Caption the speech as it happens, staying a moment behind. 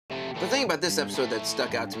The thing about this episode that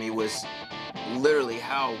stuck out to me was literally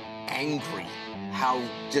how angry, how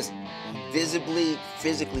just visibly,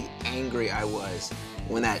 physically angry I was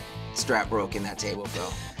when that strap broke and that table fell.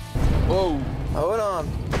 Whoa. Hold on.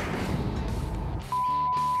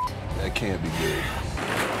 That can't be good.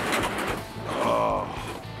 Oh,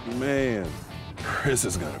 man. Chris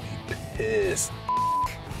is gonna be pissed.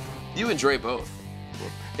 You and Dre both were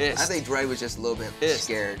pissed. I think Dre was just a little bit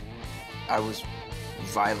scared. I was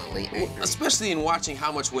violently angry. Well, especially in watching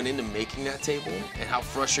how much went into making that table and how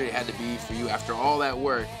frustrated it had to be for you after all that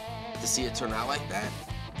work to see it turn out like that.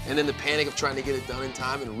 And then the panic of trying to get it done in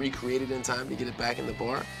time and recreate it in time to get it back in the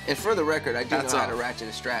bar. And for the record, I do know That's how all. to ratchet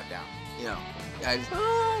a strap down. You know, I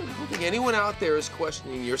don't think anyone out there is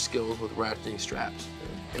questioning your skills with ratcheting straps.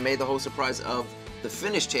 it made the whole surprise of the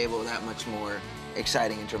finished table that much more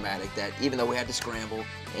exciting and dramatic, that even though we had to scramble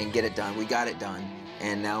and get it done, we got it done.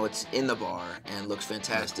 And now it's in the bar and looks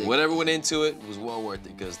fantastic. Whatever went into it was well worth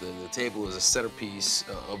it because the table is a centerpiece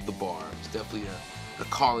of the bar. It's definitely a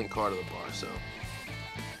calling card of the bar. So